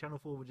 4, and Channel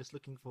 4 were just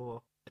looking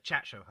for a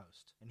chat show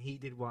host. And he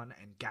did one,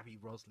 and Gabby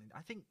Roslin.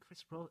 I think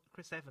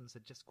Chris Evans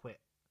had just quit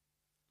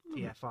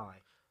TFI,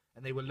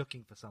 and they were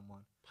looking for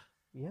someone.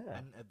 Yeah.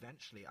 And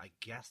eventually, I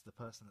guess the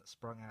person that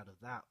sprung out of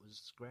that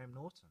was Graham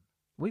Norton.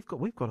 We've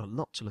got a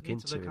lot to look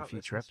Need to into look in up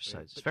future this history.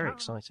 episodes. It's But very Channel-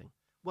 exciting.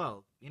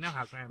 Well, you know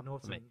how Graham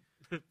Norton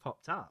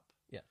popped up?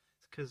 Yeah.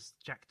 It's because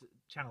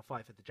Channel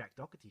 5 had the Jack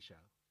Doherty show.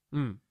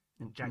 Mm.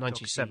 And Jack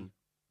 97. Doherty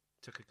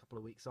took a couple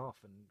of weeks off,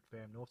 and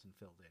Graham Norton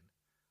filled in.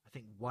 I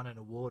think won an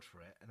award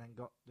for it, and then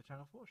got the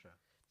Channel 4 show.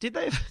 Did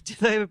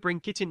they ever bring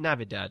Kit in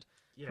Navidad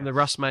Yeah. from the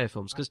Russ Meyer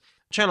films? Because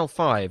Channel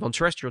 5 on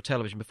terrestrial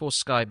television before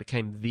Sky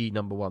became the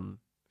number one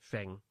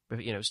thing, but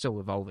it was still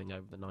evolving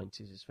over the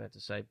 90s, it's fair to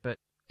say. But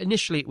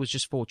initially, it was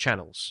just 4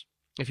 channels.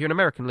 If you're an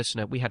American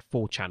listener, we had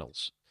 4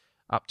 channels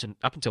up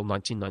until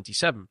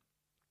 1997.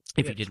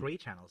 We If you had didn't, 3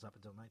 channels up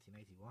until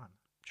 1981.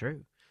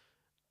 true.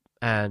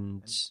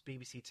 And And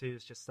BBC Two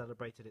has just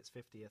celebrated its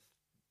 50th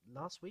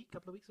last week, a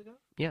couple of weeks ago.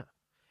 yeah,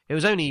 it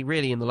was only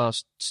really in the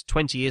last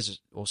 20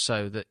 years or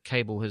so that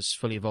cable has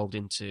fully evolved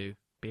into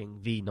being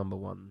the number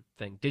one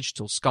thing.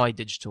 Digital, Sky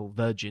Digital,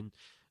 Virgin,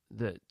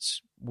 that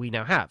we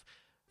now have.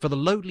 For the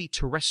lowly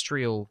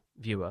terrestrial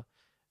viewer,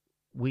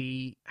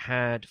 we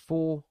had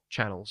 4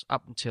 channels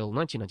up until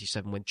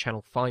 1997 when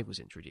Channel 5 was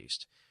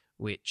introduced,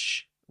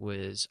 which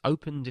was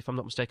opened, if I'm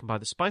not mistaken, by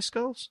the Spice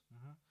Girls.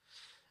 Mhm.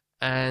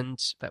 And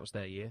that was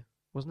their year,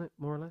 wasn't it,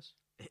 more or less?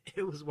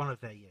 It was one of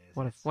their years.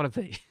 One yes. of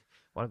their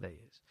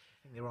years.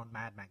 I think they were on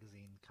Mad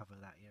Magazine cover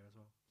that year as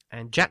well.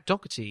 And Jack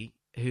Doherty,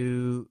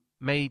 who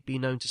may be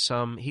known to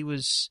some, he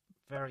was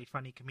Very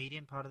funny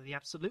comedian, part of the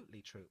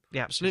Absolutely Troupe. The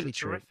Absolutely Which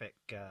is a Troupe. terrific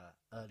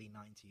early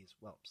 90s,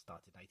 well,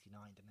 started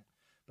 89, didn't it?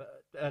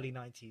 But early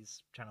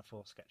 90s Channel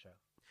 4 sketch show.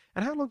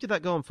 And how long did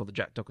that go on for, the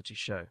Jack Doherty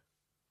show?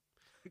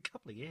 A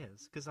couple of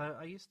years, because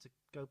I used to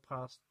go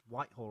past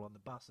Whitehall on the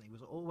bus, and he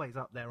was always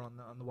up there on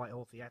the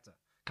Whitehall Theatre.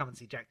 Come and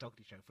see Jack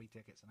Doherty show, free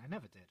tickets, and I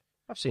never did.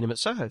 I've seen him at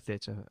Soho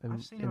Theatre.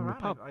 I've seen in him the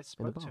around. pub. I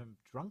spoke to him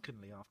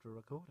drunkenly after a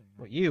recording.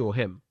 What, you or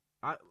him?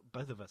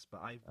 Both of us,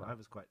 but I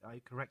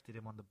corrected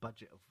him on the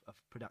budget of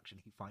production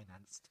he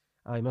financed.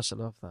 I must have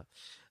loved that.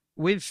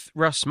 With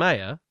Russ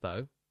Meyer,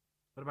 though.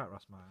 What about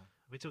Russ Meyer?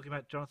 Are we talking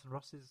about Jonathan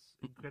Ross's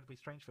Incredibly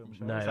Strange Film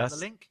Show? No, is that the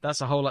link?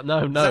 That's a whole lot.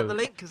 No. Is that the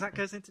link? Because that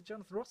goes into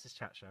Jonathan Ross's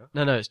chat show.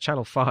 No, it's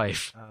Channel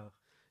 5. Oh.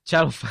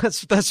 Channel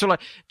 5, that's right.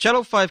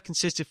 Channel 5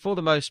 consisted, for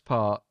the most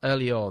part,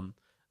 early on.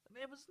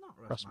 It was not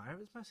Russ Meyer. It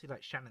was mostly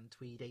like Shannon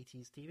Tweed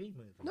 80s TV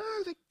movies.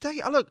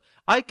 No, look,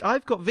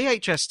 I've got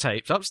VHS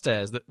tapes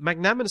upstairs that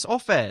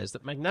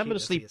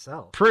magnanimously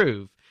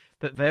prove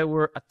that there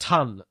were a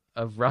ton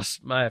of Russ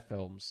Meyer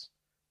films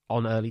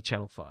on early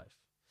Channel 5.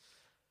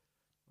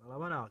 Well, I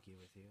won't argue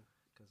with you,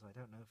 because I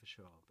don't know for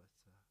sure. But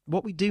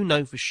what we do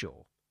know for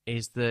sure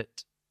is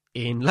that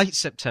in late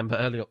September,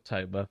 early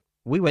October,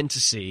 we went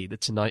to see The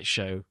Tonight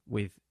Show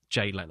with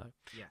Jay Leno.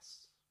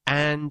 Yes.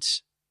 And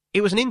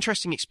it was an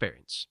interesting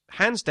experience.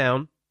 Hands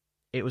down,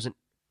 it was an...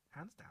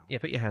 Hands down? Yeah,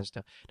 put your hands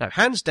down. No,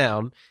 hands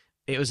down,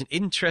 it was an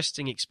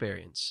interesting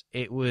experience.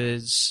 It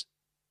was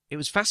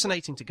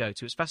fascinating to go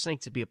to. It was fascinating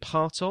to be a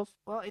part of.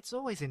 Well, it's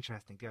always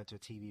interesting to go to a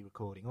TV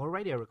recording or a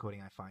radio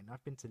recording, I find.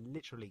 I've been to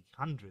literally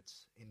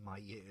hundreds in my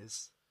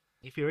years.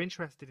 If you're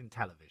interested in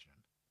television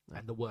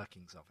and the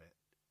workings of it,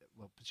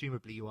 well,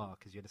 presumably you are,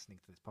 because you're listening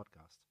to this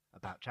podcast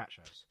about chat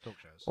shows, talk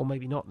shows. Or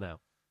maybe not now.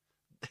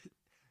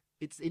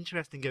 It's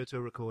interesting to go to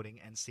a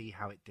recording and see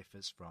how it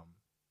differs from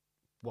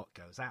what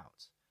goes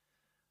out.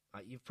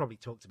 You've probably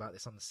talked about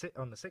this on the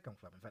Sitcom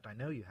Club. In fact, I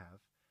know you have.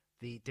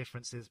 The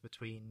differences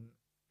between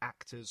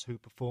actors who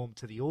perform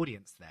to the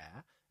audience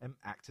there and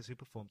actors who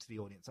perform to the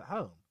audience at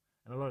home.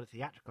 And a lot of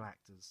theatrical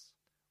actors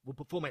will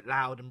perform it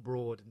loud and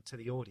broad and to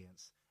the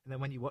audience. And then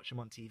when you watch them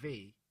on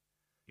TV,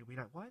 you'll be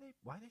like, why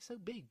are they so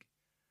big?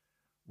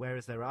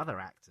 Whereas there are other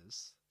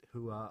actors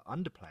who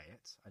underplay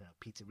it. I don't know,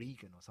 Peter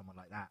Regan or someone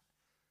like that,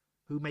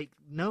 who make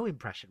no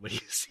impression when you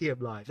see him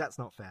live. That's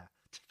not fair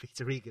to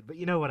Peter Regan, but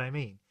you know what I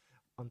mean.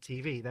 On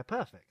TV, they're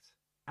perfect.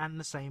 And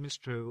the same is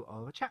true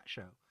of a chat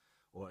show,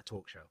 or a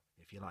talk show,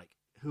 if you like.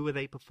 Who are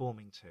they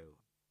performing to?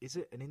 Is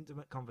it an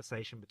intimate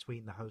conversation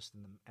between the host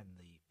and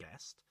the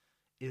guest?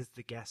 Is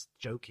the guest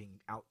joking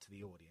out to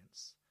the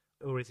audience?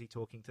 Or is he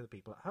talking to the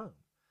people at home?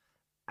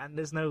 And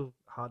there's no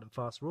hard and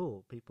fast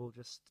rule. People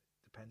just...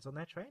 depends on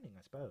their training,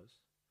 I suppose.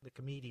 The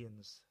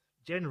comedians...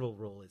 general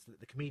rule is that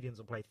the comedians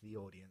will play to the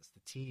audience. The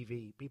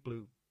TV... people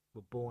who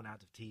were born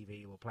out of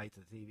TV will play to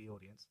the TV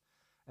audience.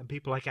 And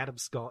people like Adam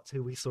Scott,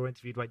 who we saw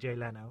interviewed by Jay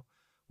Leno,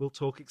 will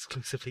talk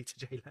exclusively to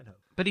Jay Leno.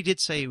 But he did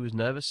say he was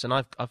nervous, and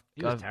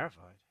he was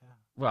terrified. Yeah.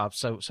 Well,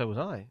 so was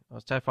I. I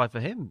was terrified for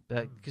him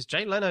because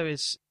Jay Leno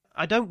is.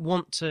 I don't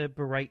want to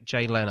berate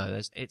Jay Leno.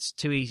 It's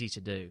too easy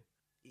to do.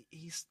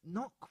 He's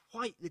not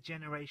quite the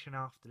generation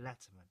after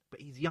Letterman,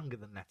 but he's younger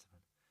than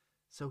Letterman,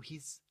 so he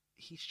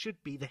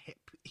should be the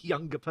hip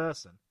younger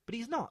person. But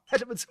he's not.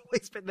 Letterman's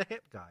always been the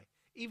hip guy.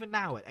 Even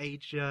now, at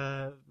age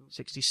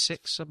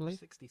 66, I believe.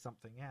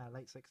 60-something, yeah,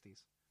 late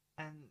 60s.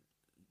 And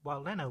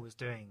while Leno was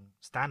doing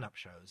stand-up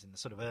shows in the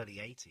sort of early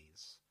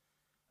 80s,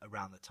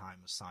 around the time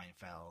of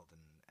Seinfeld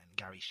and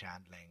Gary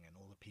Shandling and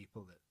all the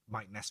people that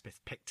Mike Nesmith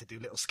picked to do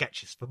little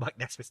sketches for Mike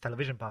Nesmith's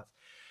television parts,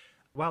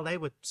 while they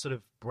were sort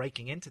of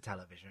breaking into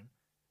television,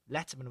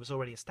 Letterman was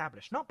already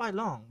established. Not by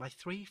long, by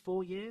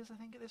 3-4 years, I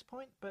think, at this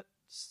point, but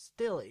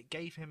still, it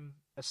gave him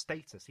a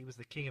status. He was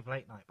the king of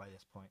late night by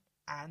this point.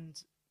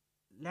 And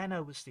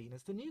Leno was seen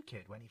as the new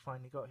kid when he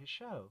finally got his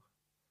show.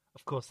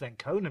 Of course, then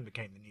Conan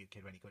became the new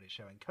kid when he got his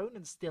show, and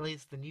Conan still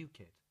is the new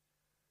kid.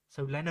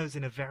 So Leno's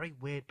in a very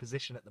weird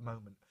position at the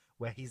moment,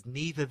 where he's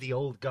neither the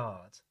old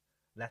guard,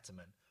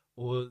 Letterman,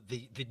 or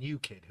the new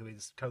kid, who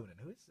is Conan,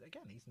 who is,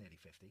 again, he's nearly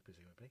 50,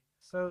 presumably.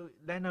 So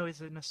Leno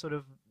is in a sort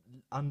of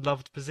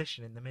unloved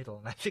position in the middle,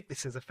 and I think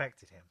this has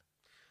affected him.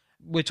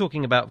 We're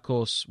talking about, of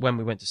course, when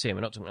we went to see him.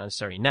 We're not talking about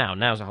necessarily now.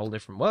 Now's a whole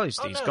different world.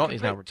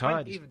 He's now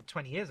retired. Even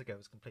 20 years ago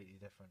was completely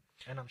different.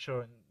 And I'm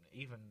sure in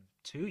even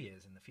 2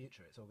 years in the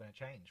future, it's all going to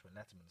change when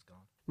Letterman's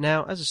gone.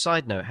 Now, as a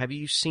side note, have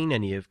you seen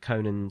any of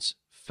Conan's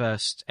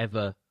first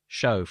ever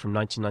show from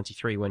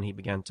 1993 when he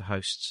began to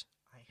host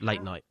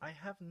late night? I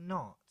have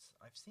not.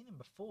 I've seen him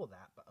before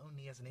that, but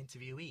only as an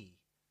interviewee,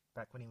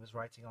 back when he was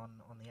writing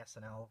on the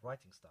SNL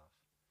writing staff.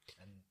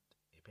 And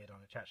he appeared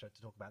on a chat show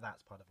to talk about that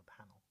as part of a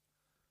panel.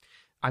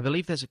 I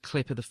believe there's a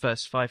clip of the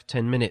first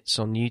 5-10 minutes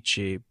on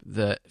YouTube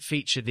that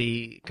feature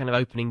the kind of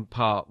opening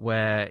part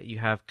where you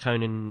have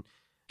Conan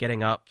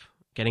getting up,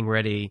 getting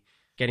ready,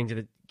 getting to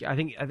the... I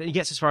think he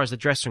gets as far as the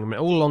dressing room,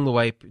 all along the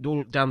way,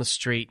 all down the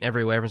street,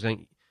 everywhere, everyone's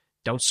going,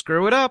 don't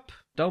screw it up,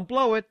 don't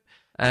blow it,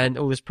 and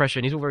all this pressure,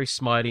 and he's all very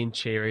smiley and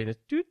cheery,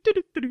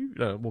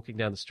 and walking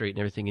down the street and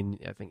everything in,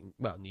 I think,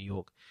 well, New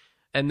York.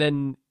 And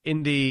then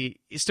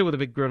he's still with a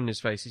big grin on his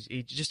face,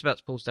 he just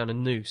about pulls down a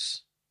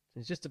noose.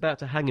 He's just about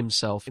to hang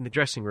himself in the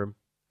dressing room.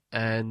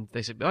 And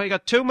they said, oh, you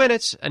got 2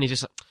 minutes. And he's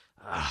just like,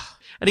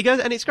 And he goes,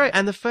 and it's great.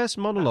 And the first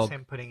monologue, That's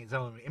him putting his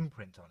own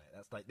imprint on it.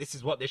 That's like, this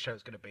is what this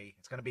show's going to be.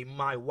 It's going to be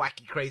my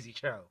wacky, crazy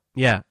show.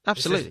 yeah,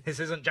 absolutely, This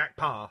isn't Jack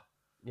Parr.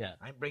 yeah.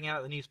 I ain't bringing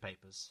out the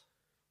newspapers.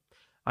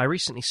 I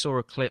recently saw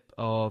a clip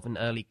of an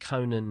early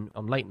Conan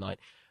on late night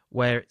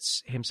where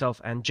it's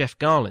himself and Jeff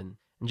Garlin.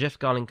 And Jeff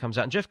Garlin comes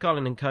out. And Jeff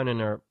Garlin and Conan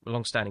are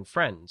long-standing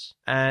friends.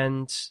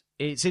 And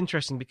it's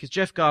interesting because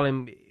Jeff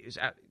Garlin is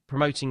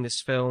promoting this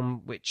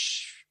film,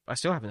 which I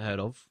still haven't heard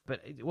of, but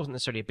it wasn't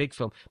necessarily a big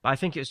film. But I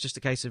think it was just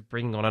a case of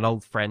bringing on an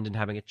old friend and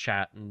having a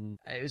chat. And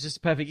it was just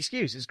a perfect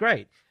excuse. It's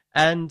great.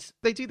 And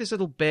they do this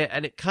little bit,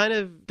 and it kind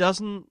of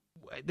doesn't...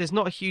 There's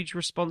not a huge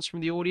response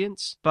from the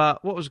audience,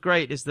 but what was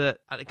great is that,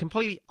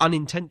 completely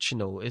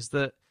unintentional, is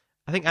that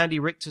I think Andy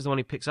Richter's the one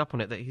who picks up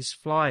on it, that his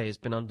fly has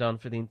been undone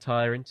for the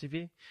entire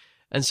interview.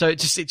 And so it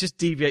just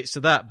deviates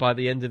to that by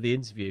the end of the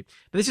interview.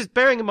 But this is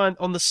bearing in mind,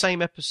 on the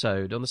same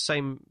episode, on the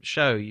same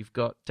show, you've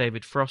got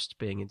David Frost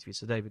being interviewed,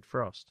 so David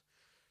Frost.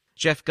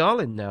 Jeff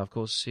Garlin now, of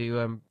course,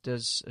 who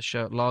does a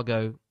show at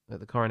Largo at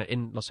the Coroner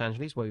in Los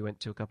Angeles, where we went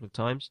to a couple of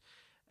times,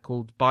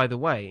 called By the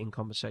Way, in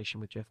conversation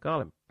with Jeff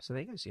Garlin. So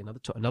there you go. See,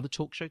 another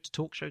talk show to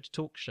talk show to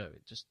talk show.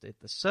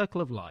 The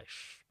circle of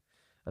life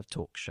of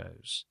talk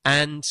shows.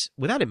 And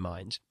with that in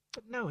mind...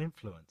 But no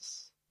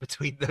influence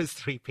between those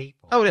three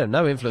people. Oh, yeah,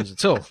 no influence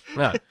at all.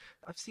 No.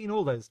 I've seen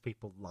all those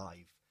people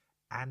live,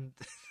 and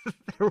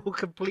they're all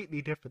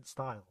completely different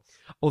styles.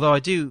 Although I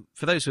do,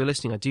 for those who are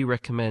listening, I do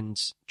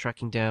recommend track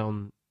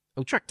down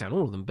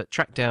all of them, but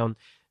track down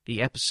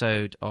the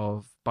episode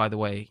of By the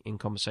Way, in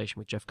conversation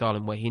with Jeff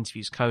Garlin, where he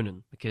interviews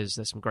Conan, because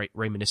there's some great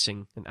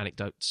reminiscing and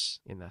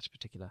anecdotes in that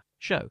particular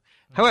show.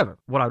 However,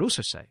 what I would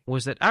also say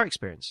was that our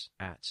experience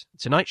at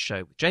Tonight's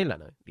Show with Jay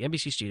Leno, the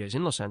NBC studios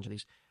in Los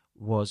Angeles,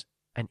 was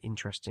an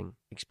interesting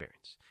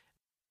experience.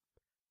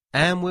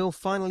 And we'll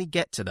finally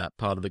get to that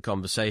part of the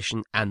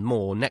conversation and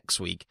more next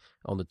week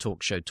on the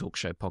Talk Show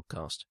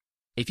podcast.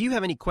 If you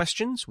have any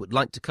questions, would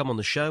like to come on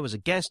the show as a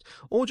guest,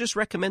 or just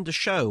recommend a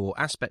show or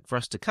aspect for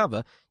us to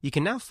cover, you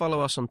can now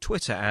follow us on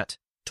Twitter at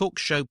Talk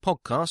Show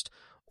Podcast,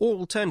 or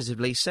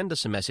alternatively send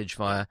us a message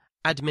via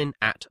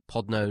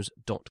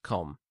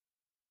admin@podnose.com.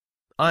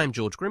 I'm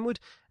George Grimwood,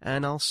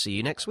 and I'll see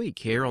you next week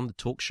here on the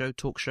Talk Show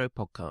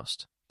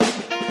podcast.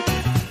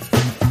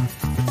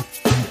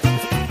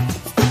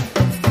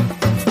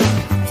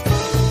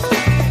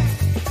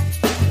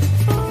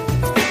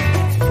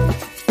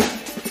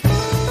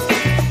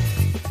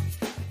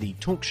 The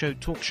Talk Show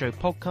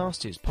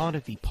podcast is part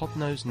of the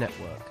Podnose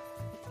Network.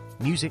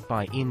 Music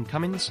by Ian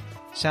Cummins,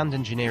 sound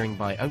engineering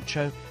by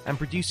Ocho, and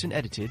produced and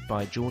edited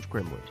by George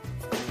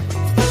Grimwood.